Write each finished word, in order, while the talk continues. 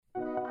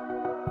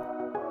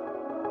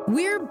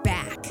We're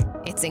back.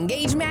 It's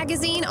Engage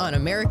Magazine on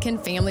American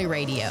Family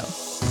Radio.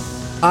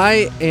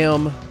 I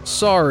am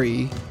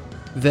sorry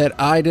that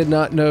I did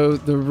not know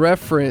the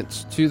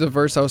reference to the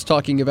verse I was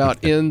talking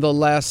about in the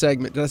last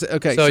segment. Did I say,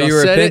 okay, So I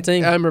you're said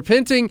repenting? I'm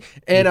repenting,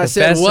 and You're I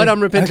said what confessing?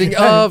 I'm repenting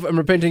Okay. of. I'm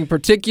repenting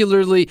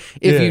particularly.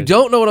 If you Good.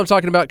 don't know what I'm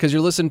talking about because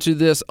you're listening to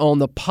this on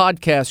the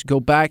podcast, go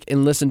back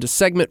and listen to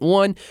segment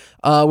 1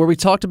 where we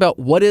talked about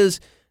what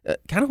is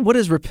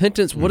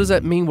repentance? What does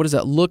that mean? What does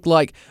that look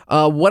like?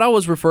 What I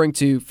was referring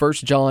to, 1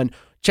 John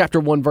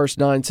chapter 1, verse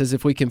 9 says,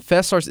 if we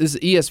confess this is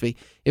ESV,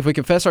 if we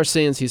confess our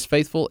sins, he is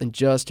faithful and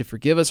just to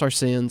forgive us our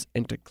sins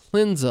and to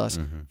cleanse us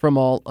from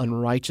all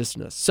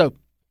unrighteousness. So,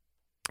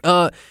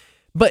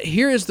 but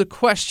here is the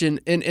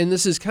question, and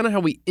this is kind of how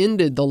we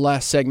ended the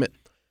last segment.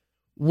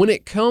 When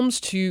it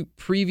comes to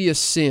previous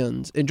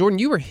sins, and Jordan,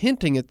 you were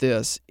hinting at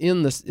this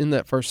in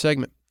that first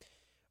segment,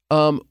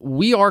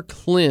 we are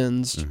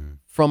cleansed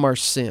from our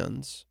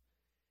sins,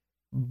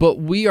 but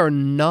we are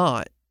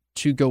not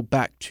to go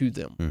back to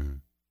them.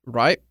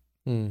 Right?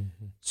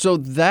 Mm-hmm. So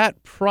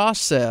that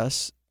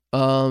process,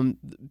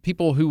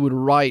 people who would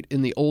write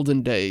in the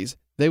olden days,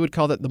 they would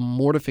call that the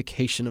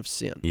mortification of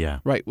sin. Yeah.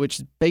 Right? Which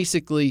is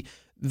basically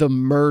the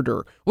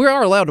murder. We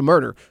are allowed to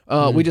murder.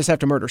 We just have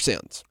to murder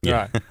sins.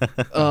 Right.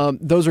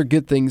 Those are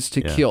good things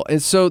to Yeah. kill.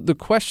 And so the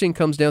question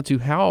comes down to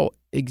how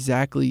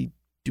exactly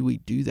do we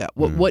do that?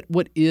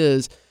 What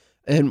is,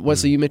 and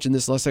Wesley, you mentioned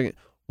this last second,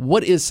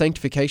 what is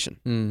sanctification?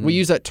 We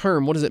use that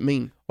term. What does it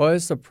mean? Well,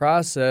 it's the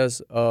process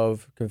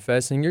of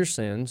confessing your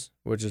sins,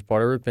 which is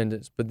part of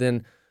repentance, but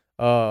then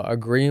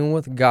agreeing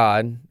with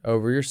God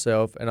over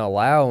yourself and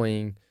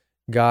allowing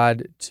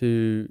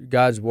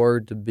God's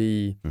word to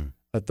be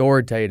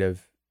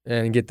authoritative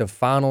and get the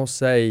final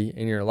say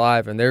in your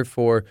life. And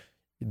therefore,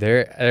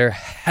 there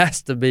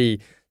has to be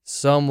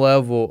some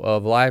level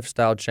of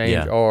lifestyle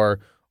change or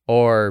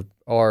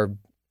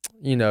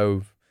you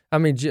know. I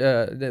mean,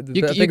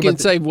 You can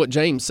say what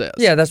James says.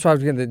 Yeah, that's what I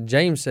was going to.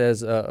 James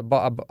says,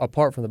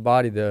 apart from the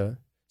body,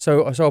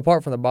 so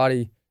apart from the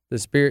body, the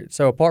spirit.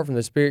 So apart from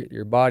the spirit,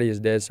 your body is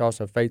dead. So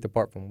also faith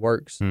apart from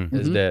works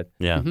is dead.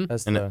 Yeah.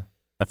 That's And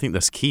I think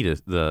that's key to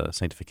the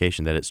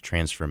sanctification, that it's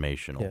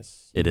transformational.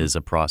 Yes. It is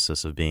a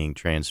process of being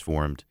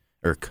transformed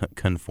or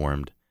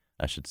conformed,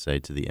 I should say,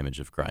 to the image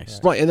of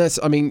Christ. Right, and that's,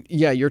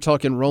 you're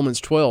talking Romans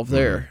 12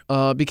 there,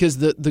 because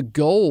the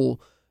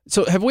goal.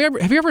 So have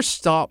you ever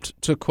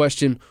stopped to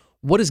question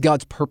what is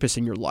God's purpose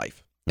in your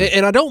life?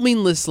 And I don't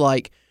mean this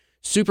like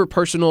super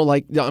personal,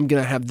 like I'm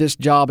going to have this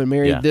job and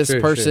marry this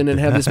person and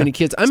have this many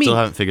kids. I mean, still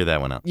haven't figured that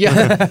one out.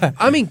 Yeah,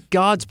 I mean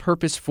God's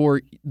purpose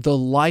for the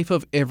life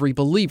of every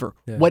believer.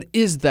 Yeah. What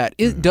is that?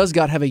 Does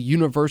God have a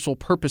universal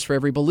purpose for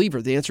every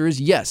believer? The answer is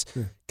yes.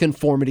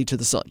 Conformity to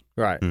the Son.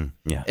 right.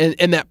 Yeah.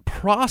 And that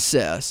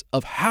process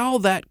of how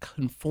that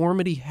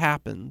conformity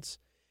happens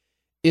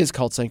is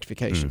called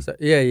sanctification. So,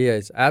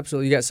 it's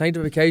absolutely. You got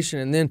sanctification,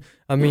 and then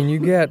you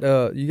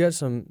got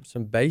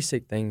some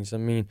basic things. I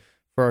mean,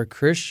 for a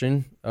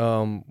Christian,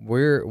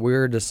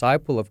 we're a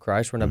disciple of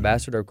Christ. We're an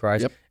ambassador of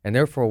Christ, and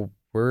therefore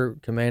we're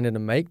commanded to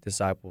make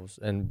disciples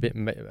and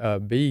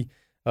be.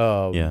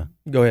 Go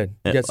ahead.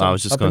 You got I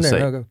was just going to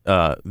something?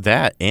 say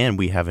that, and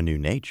we have a new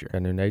nature. A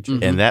new nature.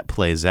 And that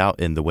plays out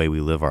in the way we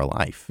live our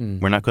life.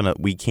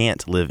 We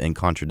can't live in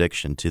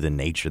contradiction to the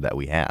nature that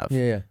we have.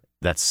 Yeah.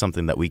 That's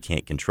something that we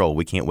can't control.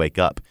 We can't wake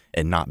up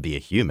and not be a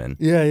human.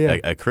 Yeah.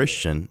 A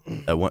Christian,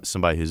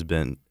 somebody who's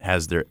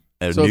has their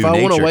So new if I want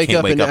to nature, wake can't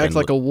up and act and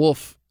like a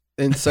wolf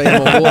and say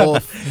I'm a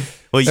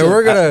wolf, well, So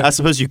we're gonna- I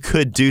suppose you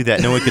could do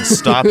that. No one could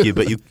stop you,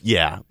 but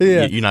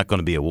you're not going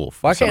to be a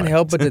wolf. Well, I can't Sorry.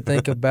 help but to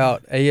think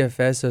about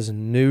AFS's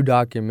new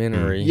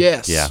documentary.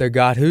 yes. Yeah. The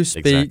God Who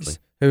Speaks, Exactly.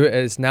 who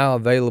is now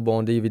available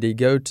on DVD.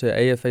 Go to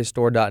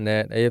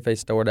afastore.net,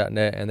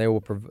 afastore.net, and they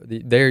will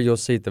there you'll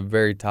see at the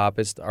very top.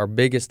 It's our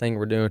biggest thing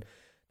we're doing.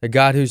 The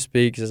God Who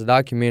Speaks is a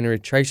documentary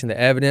tracing the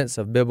evidence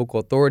of biblical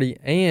authority.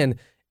 And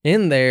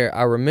in there,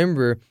 I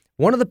remember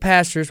one of the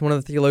pastors, one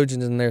of the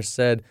theologians in there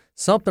said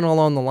something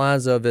along the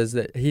lines of is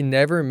that he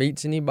never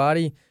meets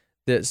anybody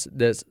that's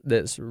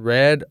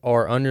read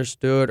or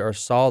understood or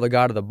saw the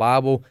God of the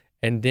Bible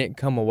and didn't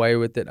come away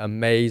with it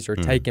amazed or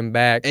taken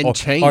back And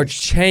or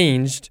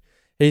changed.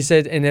 He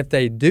said, and if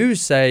they do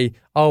say,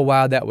 "Oh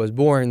wow, that was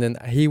boring," then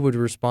he would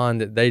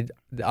respond that they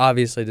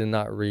obviously did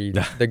not read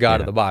the God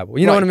of the Bible.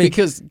 You know what I mean?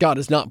 Because God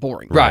is not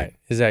boring. Right.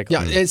 Exactly.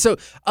 Yeah, and so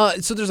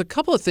there's a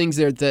couple of things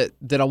there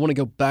that I want to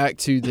go back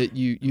to that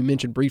you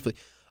mentioned briefly.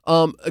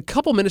 A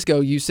couple minutes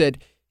ago, you said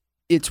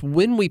it's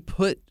when we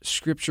put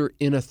Scripture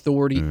in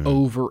authority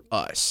over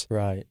us.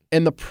 Right.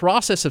 And the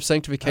process of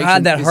sanctification.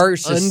 God, that is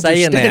hurts just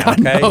saying that,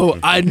 okay?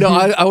 I know.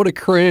 I would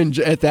cringe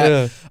at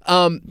that.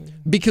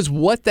 Because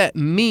what that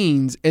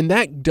means, and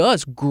that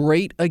does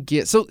great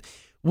again. So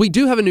we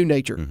do have a new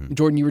nature.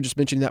 Jordan, you were just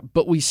mentioning that,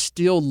 but we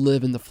still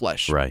live in the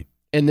flesh. Right.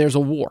 And there's a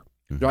war,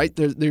 right?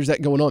 There's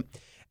that going on.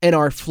 And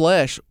our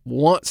flesh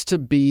wants to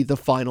be the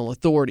final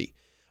authority.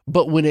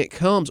 But when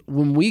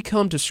we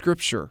come to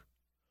Scripture,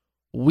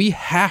 we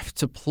have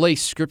to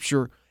place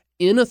Scripture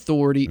in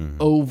authority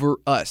over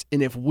us.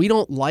 And if we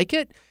don't like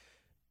it,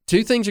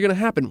 two things are going to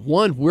happen.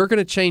 One, we're going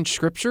to change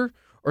Scripture,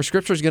 or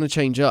Scripture is going to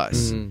change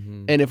us.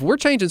 Mhm. And if we're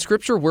changing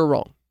Scripture, we're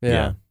wrong.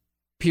 Yeah.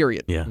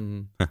 Period. Yeah.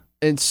 Mhm.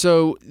 And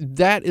so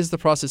that is the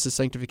process of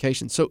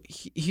sanctification. So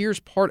here's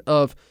part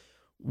of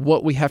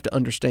what we have to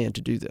understand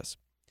to do this.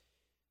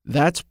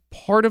 That's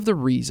part of the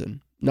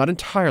reason, not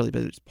entirely,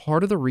 but it's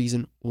part of the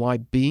reason why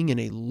being in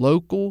a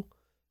local,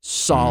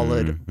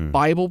 solid, Mhm.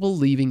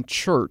 Bible-believing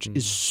church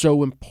is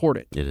so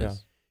important. It is. Yeah.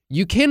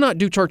 You cannot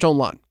do church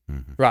online.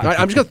 Mhm. Right. Right?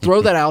 I'm just going to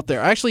throw that out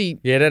there. I actually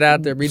Get it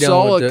out there. Be done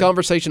saw with a it.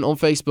 conversation on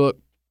Facebook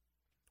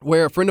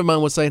where a friend of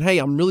mine was saying, hey,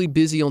 I'm really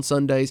busy on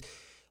Sundays.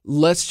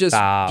 Let's just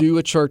Stop. do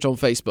a church on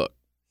Facebook.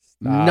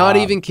 Stop. Not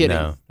even kidding.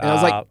 No. And I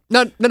was like, Stop.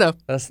 no.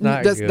 That's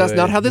not That's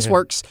not how this good.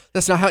 works.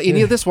 That's not how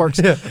any of this works.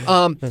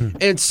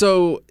 And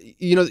so,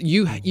 you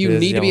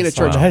need to be in a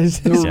church. Sundays.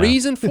 The Yeah.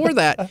 reason for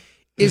that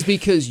is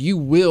because you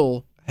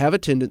will have a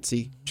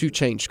tendency to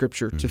change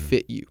Scripture to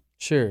fit you.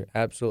 Sure,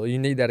 absolutely. You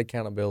need that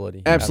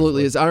accountability.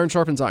 Absolutely. As iron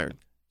sharpens iron.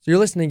 So you're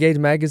listening to Engage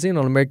Magazine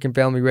on American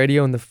Family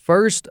Radio. In the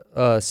first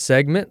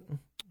segment,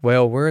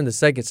 well, we're in the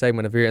second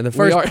segment of here. In the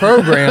first are.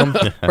 program,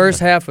 first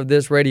half of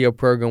this radio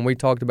program, we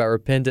talked about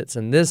repentance.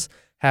 In this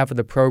half of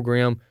the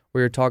program,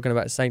 we were talking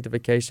about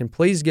sanctification.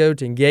 Please go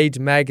to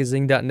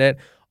engagemagazine.net.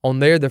 On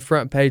there, the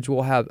front page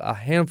will have a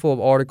handful of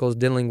articles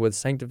dealing with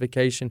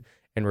sanctification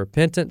and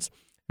repentance.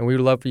 And we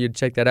would love for you to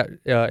check that out.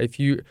 If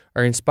you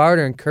are inspired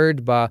or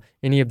encouraged by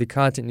any of the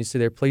content you see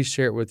there, please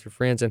share it with your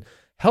friends and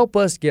help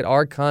us get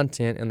our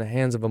content in the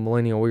hands of a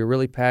millennial. We're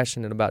really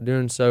passionate about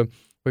doing so.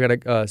 We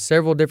got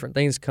several different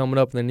things coming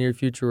up in the near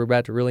future. We're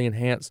about to really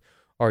enhance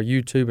our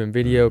YouTube and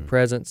video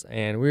presence,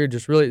 and we're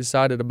just really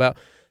excited about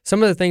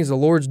some of the things the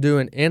Lord's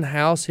doing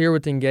in-house here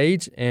with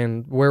Engage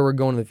and where we're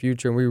going in the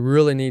future. And we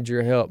really need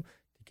your help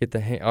to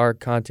get our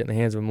content in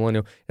the hands of a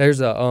millennial. There's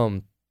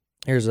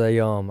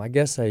I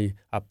guess a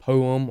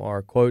poem or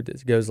a quote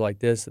that goes like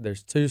this: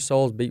 there's two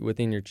souls beat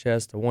within your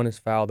chest. The one is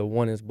foul, the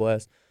one is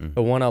blessed.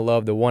 The one I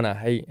love, the one I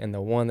hate, and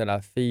the one that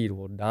I feed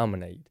will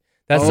dominate.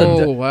 That's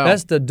wow.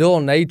 That's the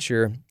dual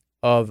nature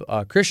of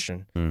a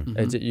Christian. Mhm.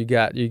 It's that you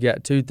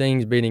got two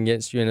things beating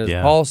against you. And as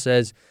Yeah. Paul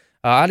says,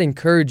 I'd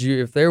encourage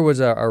you, if there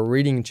was a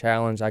reading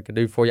challenge I could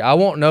do for you. I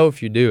won't know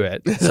if you do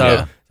it.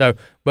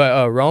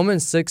 But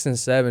Romans 6 and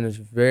 7 is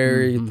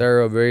very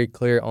thorough, very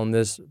clear on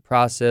this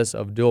process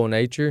of dual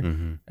nature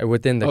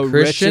within the A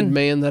Christian. wretched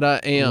man that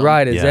I am.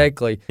 Right, Yeah.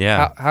 exactly.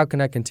 Yeah. How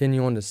can I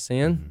continue on to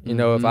sin?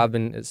 If I've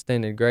been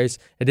extended grace,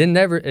 it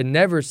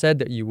never said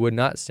that you would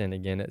not sin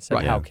again. It said,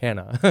 Right. how can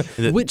I?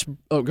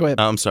 Go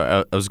ahead. I'm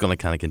sorry. I was going to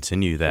kind of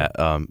continue that.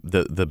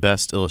 The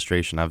best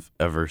illustration I've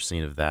ever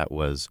seen of that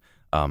was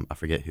I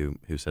forget who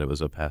said it,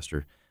 was a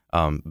pastor,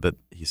 but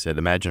he said,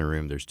 imagine a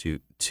room. There's two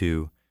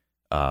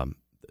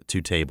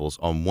tables.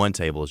 On one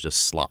table is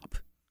just slop,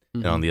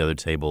 and on the other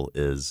table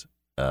is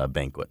a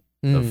banquet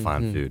of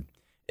fine food.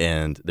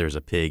 And there's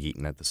a pig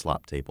eating at the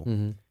slop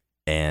table.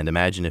 And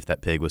imagine if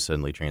that pig was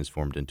suddenly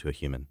transformed into a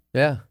human.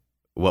 Yeah.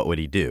 What would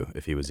he do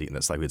if he was eating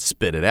this? Like, he'd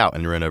spit it out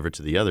and run over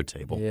to the other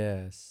table.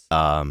 Yes.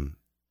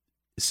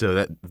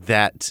 So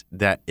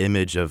that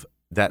image of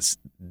that's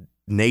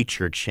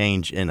nature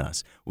change in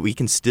us. We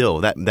can still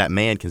that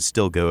man can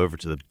still go over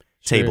to the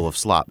table of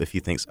slop if he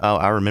thinks, oh,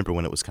 I remember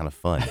when it was kind of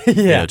fun,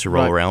 to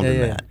roll around in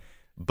that.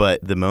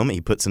 But the moment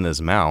he puts it in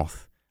his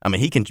mouth, I mean,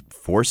 he can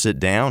force it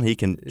down. He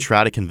can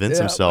try to convince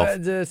himself,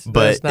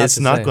 but it's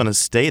not going to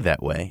stay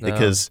that way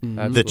because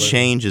the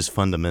change is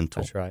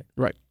fundamental. That's right.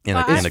 Right. In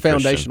It's a Christian.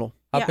 foundational.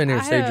 Hop in here,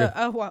 Cedra.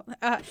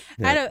 I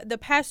had the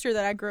pastor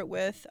that I grew up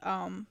with.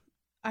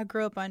 I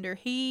grew up under.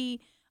 He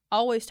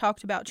always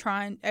talked about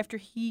trying after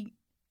he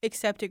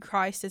accepted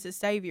Christ as his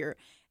Savior,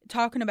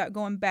 talking about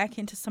going back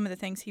into some of the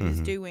things he was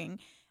doing.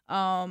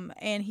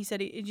 And he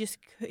said he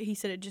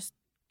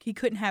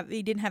didn't have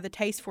the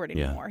taste for it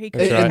Yeah. anymore. He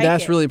couldn't And take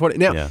that's it. really important.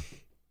 Now,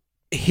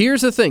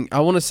 here's the thing. I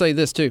want to say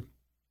this too.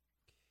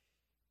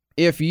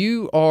 If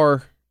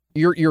you're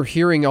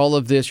hearing all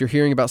of this, you're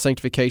hearing about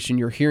sanctification,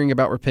 you're hearing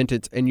about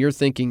repentance, and you're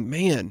thinking,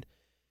 man,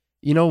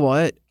 you know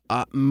what?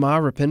 My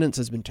repentance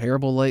has been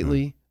terrible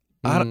lately.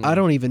 I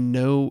don't even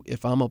know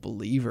if I'm a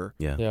believer.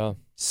 Yeah.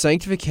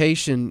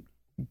 Sanctification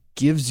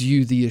gives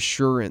you the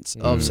assurance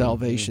of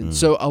salvation.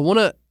 So I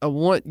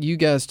want you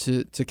guys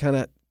to kind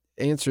of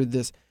answer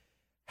this.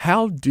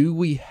 How do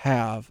we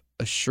have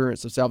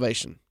assurance of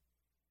salvation?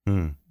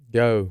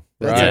 Go.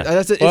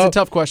 It's Right. a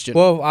tough question.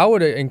 Well, I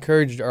would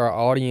encourage our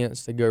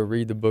audience to go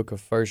read the book of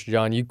 1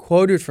 John. You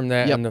quoted from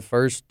that in the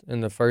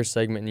first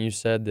segment, and you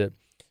said that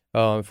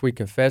if we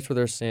confess with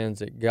our sins,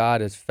 that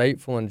God is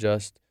faithful and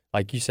just.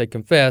 Like you said,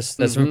 confess.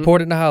 That's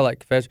important to highlight.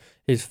 Confess.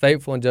 He's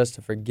faithful and just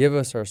to forgive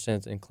us our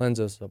sins and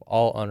cleanse us of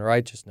all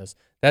unrighteousness.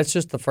 That's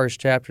just the first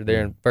chapter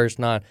there in verse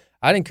 9.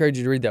 I'd encourage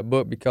you to read that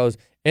book because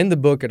in the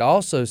book it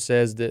also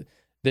says that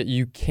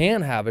you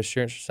can have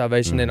assurance of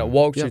salvation and it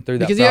walks you through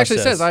that because process. he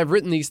actually says, I've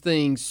written these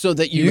things so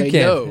that you may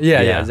can. know.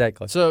 Yeah,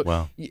 exactly. So,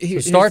 Wow. So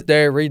start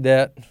there, read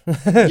that.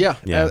 Yeah,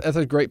 that's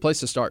a great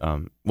place to start.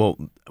 Well,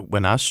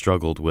 when I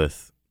struggled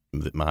with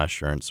my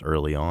assurance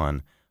early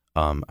on,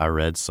 I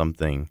read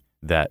something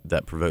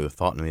that provoked a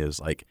thought in me. It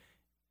was like,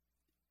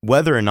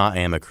 whether or not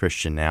I am a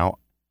Christian now,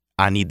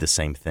 I need the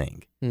same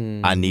thing.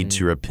 I need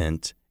to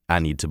repent. I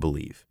need to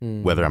believe,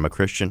 whether I'm a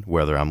Christian,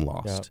 whether I'm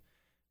lost. Yep.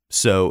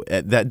 So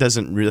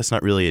that's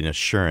not really an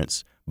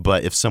assurance.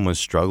 But if someone's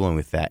struggling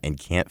with that and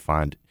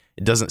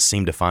it doesn't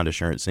seem to find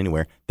assurance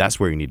anywhere, that's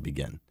where you need to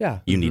begin. Yeah.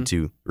 You need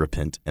to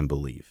repent and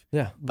believe.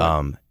 Yeah.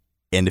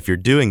 And if you're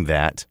doing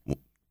that,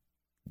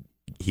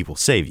 he will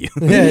save you.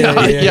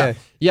 Yeah.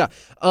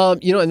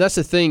 And that's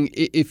the thing.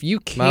 If you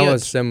can't, Mine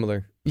was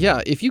similar.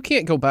 Yeah, if you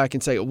can't go back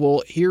and say,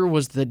 well, here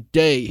was the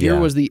day, here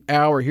was the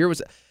hour,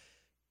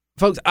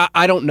 folks,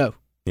 I don't know.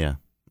 Yeah.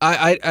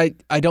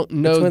 I don't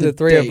know Between the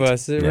three date. of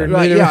us.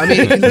 Right, yeah, I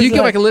mean, you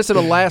go back and listen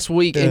to last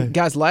week, and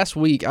guys, last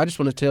week, I just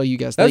want to tell you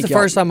guys. That was the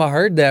first time I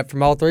heard that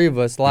from all three of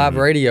us, live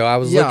radio. I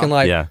was looking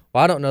like, well,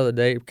 I don't know the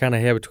date, kind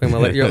of head between my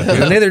legs. You're like,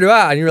 well, neither do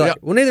I. And you're like,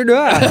 well, neither do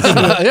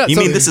I. You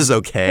mean this is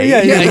okay?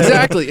 Yeah,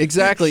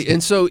 exactly.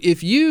 And so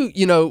if you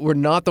were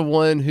not the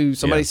one who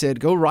somebody said,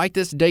 go write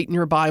this date in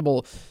your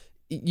Bible,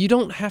 you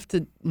don't have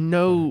to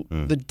know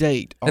the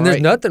date. And there's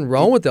nothing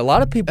wrong with it. A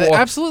lot of people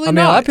absolutely a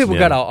lot of people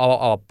got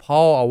a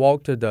Paul, a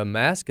walk to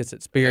Damascus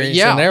experience,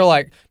 and they're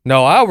like,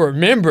 no, I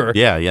remember.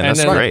 Yeah,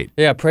 that's great.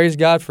 Yeah, praise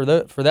God for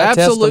that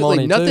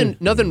absolutely. testimony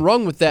Nothing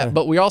wrong with that,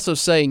 but we're also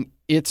saying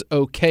it's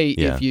okay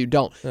if you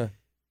don't. Yeah.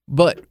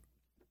 But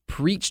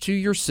preach to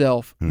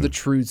yourself the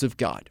truths of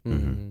God.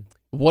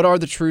 What are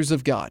the truths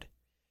of God?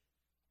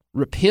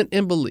 Repent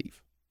and believe.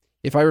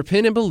 If I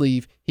repent and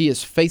believe, he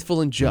is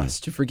faithful and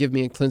just to forgive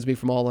me and cleanse me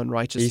from all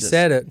unrighteousness. He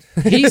said it.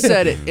 He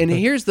said it. And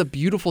here's the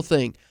beautiful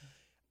thing.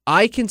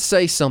 I can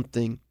say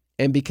something,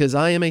 and because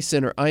I am a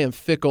sinner, I am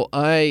fickle,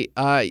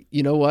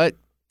 you know what?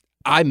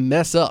 I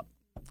mess up,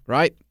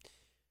 right?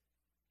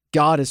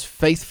 God is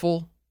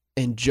faithful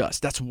and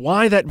just. That's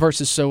why that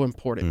verse is so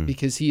important,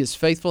 because he is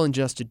faithful and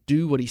just to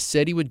do what he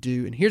said he would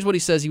do. And here's what he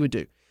says he would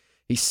do.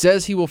 He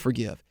says he will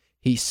forgive.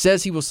 He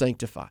says he will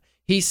sanctify.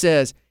 He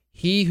says,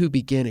 he who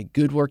began a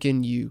good work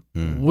in you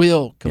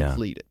will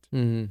complete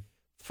it.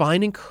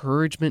 Find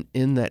encouragement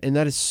in that. And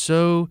that is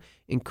so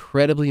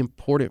incredibly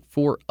important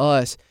for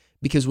us,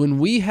 because when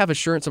we have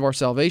assurance of our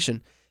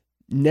salvation,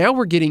 now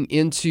we're getting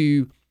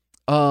into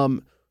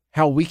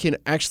how we can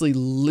actually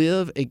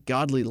live a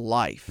godly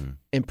life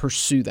and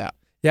pursue that.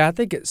 Yeah, I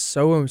think it's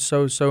so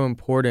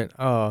important.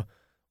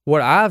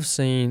 What I've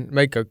seen,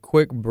 make a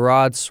quick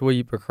broad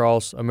sweep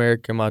across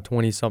America in my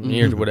 20-something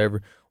years or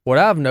whatever, what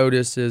I've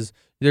noticed is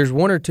there's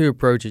one or two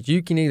approaches.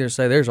 You can either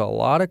say there's a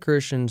lot of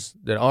Christians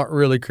that aren't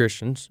really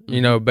Christians,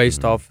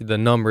 based off the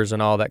numbers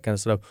and all that kind of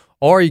stuff,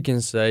 or you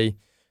can say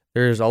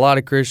there's a lot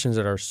of Christians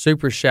that are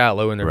super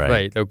shallow in their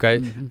faith,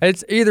 okay?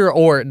 It's either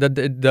or.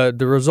 The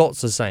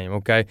result's the same,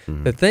 okay?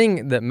 The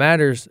thing that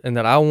matters and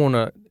that I want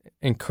to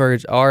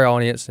encourage our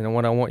audience and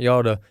what I want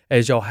y'all to,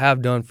 as y'all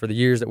have done for the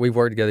years that we've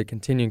worked together,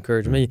 continue to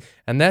encourage me,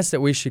 and that's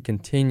that we should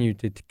continue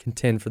to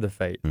contend for the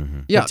faith.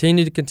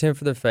 Continue to contend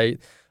for the faith.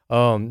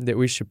 That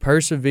we should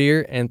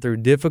persevere, and through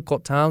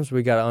difficult times,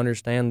 we got to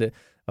understand that,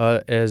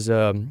 as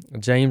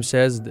James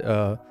says,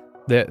 that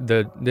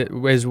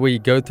as we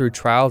go through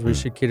trials, we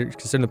should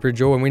consider the pure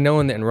joy. And we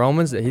know that in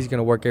Romans that He's going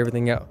to work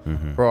everything out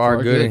for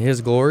our good and His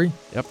glory.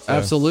 Yep,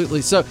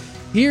 absolutely. So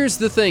here's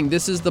the thing.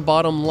 This is the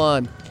bottom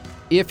line.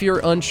 If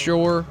you're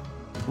unsure,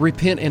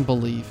 repent and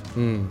believe.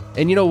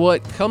 And you know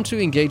what? Come to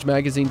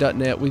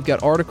engagemagazine.net. We've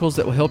got articles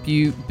that will help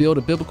you build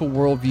a biblical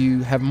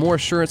worldview, have more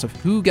assurance of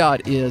who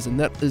God is, and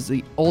that is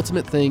the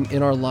ultimate thing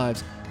in our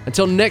lives.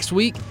 Until next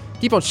week,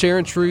 keep on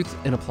sharing truth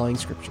and applying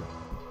Scripture.